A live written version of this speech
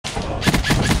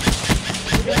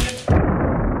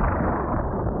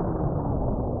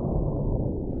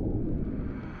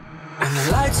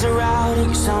lights are out and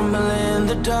you stumble in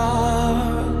the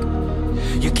dark.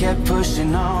 You kept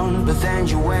pushing on, but then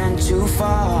you went too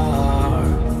far.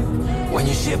 When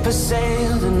your ship has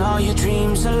sailed and all your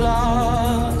dreams are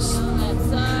lost,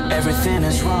 everything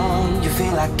is wrong, you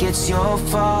feel like it's your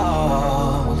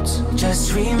fault.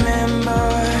 Just remember,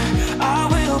 I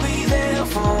will be there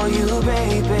for you,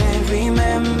 baby.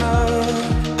 Remember,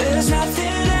 there's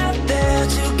nothing out there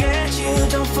to get you,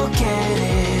 don't forget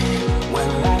it.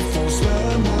 When life throws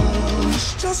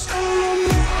lemons, just call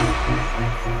me.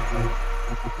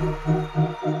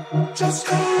 Just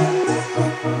call me.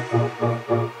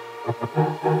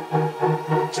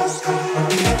 Just call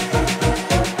me.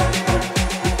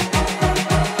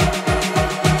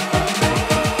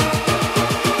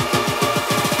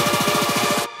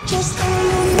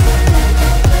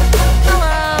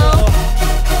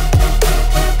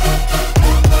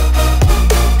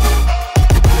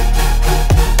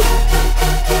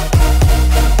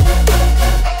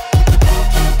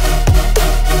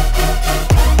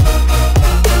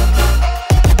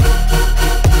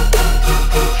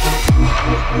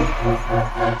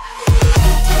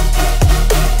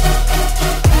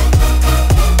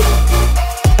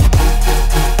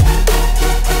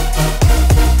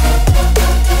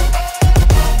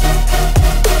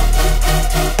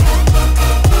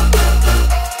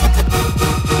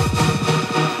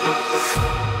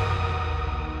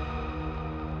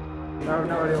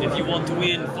 If you want to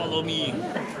win, follow me.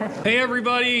 Hey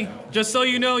everybody, just so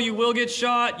you know, you will get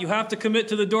shot. You have to commit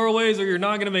to the doorways or you're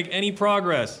not gonna make any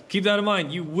progress. Keep that in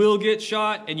mind. You will get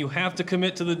shot and you have to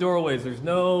commit to the doorways. There's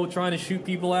no trying to shoot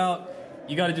people out.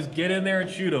 You gotta just get in there and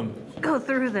shoot them. Go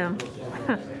through them.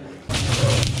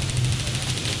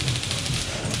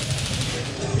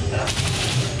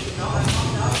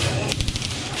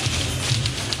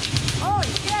 Holy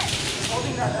shit!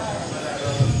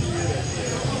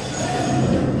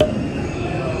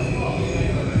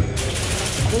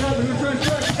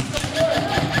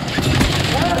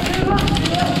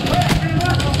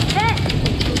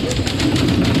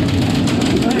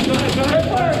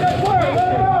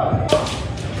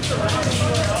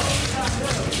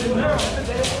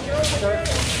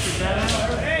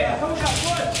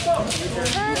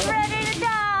 Who's ready to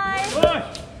die? Go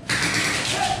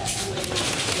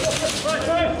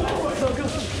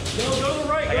to the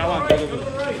right, go to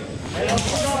the right.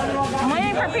 I'm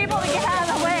waiting for people to get out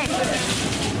of the way.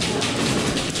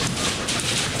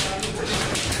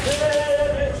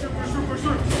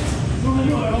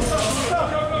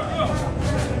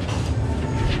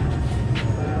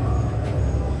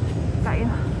 Got you.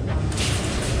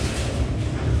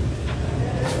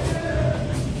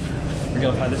 We're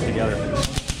gonna find this together.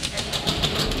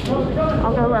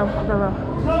 I'll go low. I'll go low.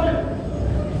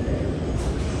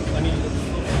 I need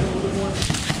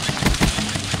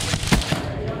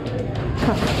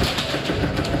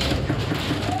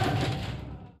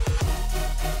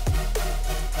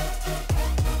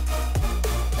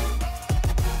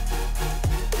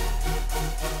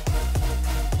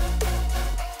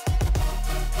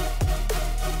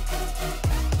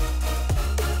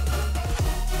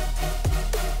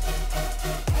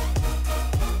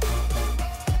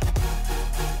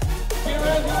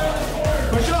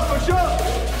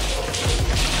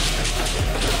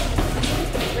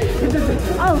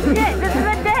Oh shit, this is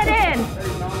a dead end!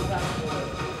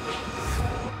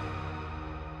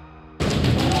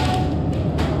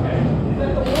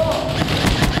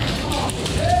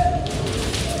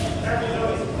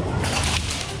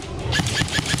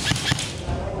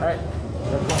 Alright.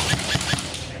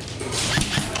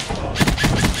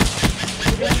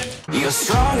 You're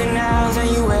stronger now than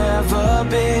you ever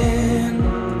been.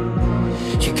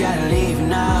 You gotta leave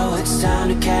now, it's time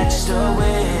to catch the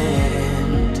wind.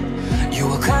 You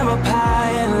will climb up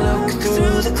high and look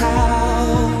through the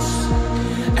clouds.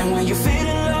 And when you're feeling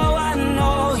low, I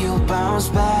know you'll bounce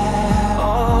back.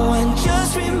 Oh, and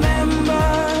just remember,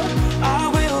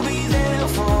 I will be there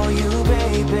for you,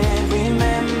 baby.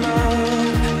 Remember,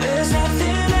 there's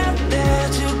nothing out there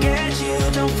to get you,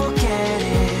 don't forget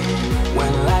it.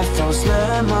 When life throws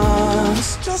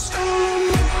lemons, just call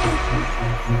me.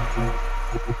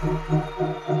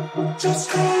 Just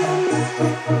call me.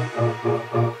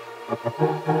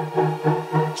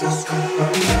 Just call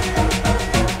me.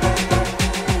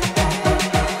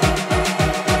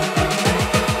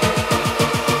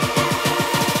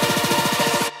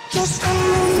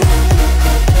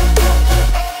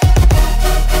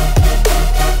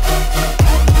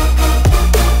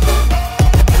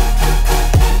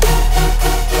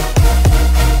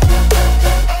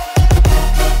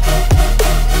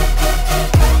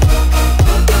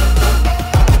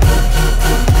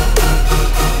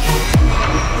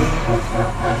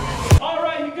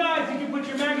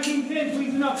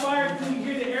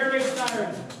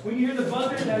 you hear the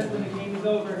buzzer, that's when the game is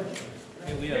over.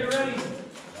 Hey, Leah. Get ready.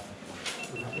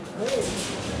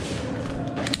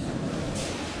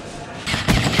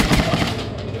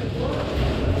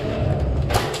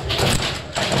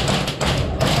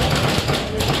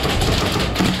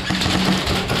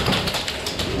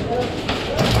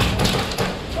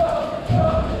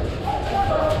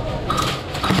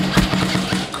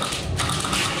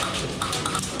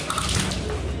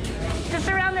 Just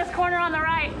around this corner on the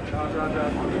right.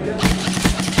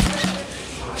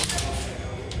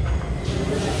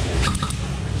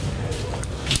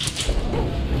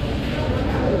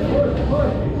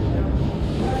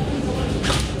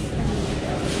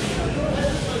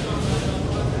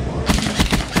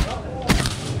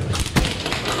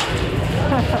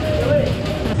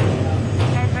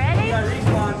 Guys ready?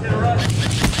 Respawn, hit a rush.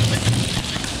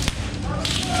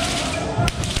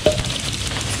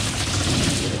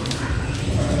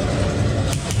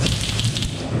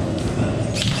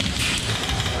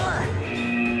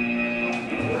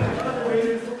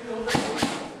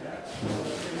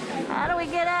 How do we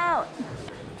get out?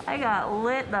 I got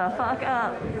lit the fuck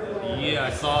up. Yeah, I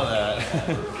saw that.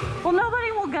 Well,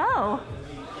 nobody will go.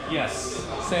 Yes,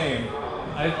 same.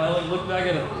 I like looked back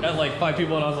at like 5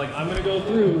 people and I was like, I'm gonna go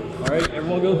through. All right,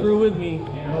 everyone go through with me.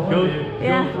 Go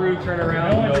through, turn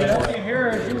around. I Go can't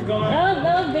hear her. She was going.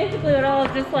 That was basically what I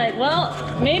was just like, well,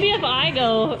 maybe if I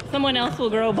go, someone else will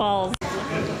grow balls.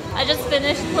 I just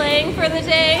finished playing for the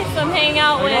day, so I'm hanging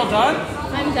out with. Are you all done?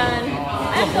 I'm done.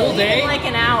 I have to whole leave day? in like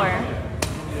an hour.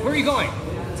 Where are you going?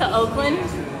 To Oakland,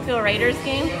 to a Raiders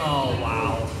game. Oh,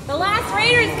 wow. The last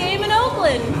Raiders game in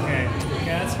Oakland. Okay.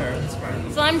 Yeah, that's fair. That's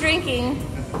fair. So I'm drinking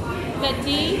that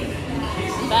tea,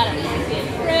 that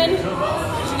enthusiast friend,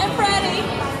 and Freddy.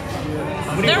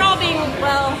 They're all being,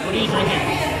 well, What are you drinking?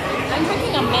 I'm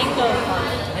drinking a mango.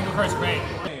 Mango First, great.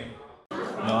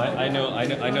 No,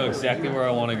 I know exactly where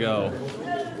I want to go.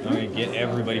 I'm gonna get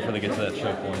everybody before they get to that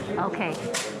choke point. Okay.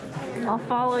 I'll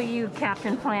follow you,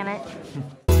 Captain Planet.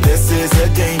 This is a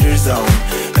danger zone.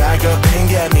 Back up and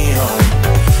get me home.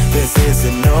 This is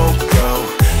a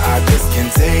no-go. I just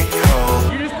can't take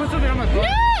hold. You just put something on my butt.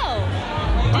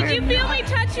 No! Did you feel me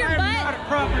touch your butt?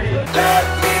 Property.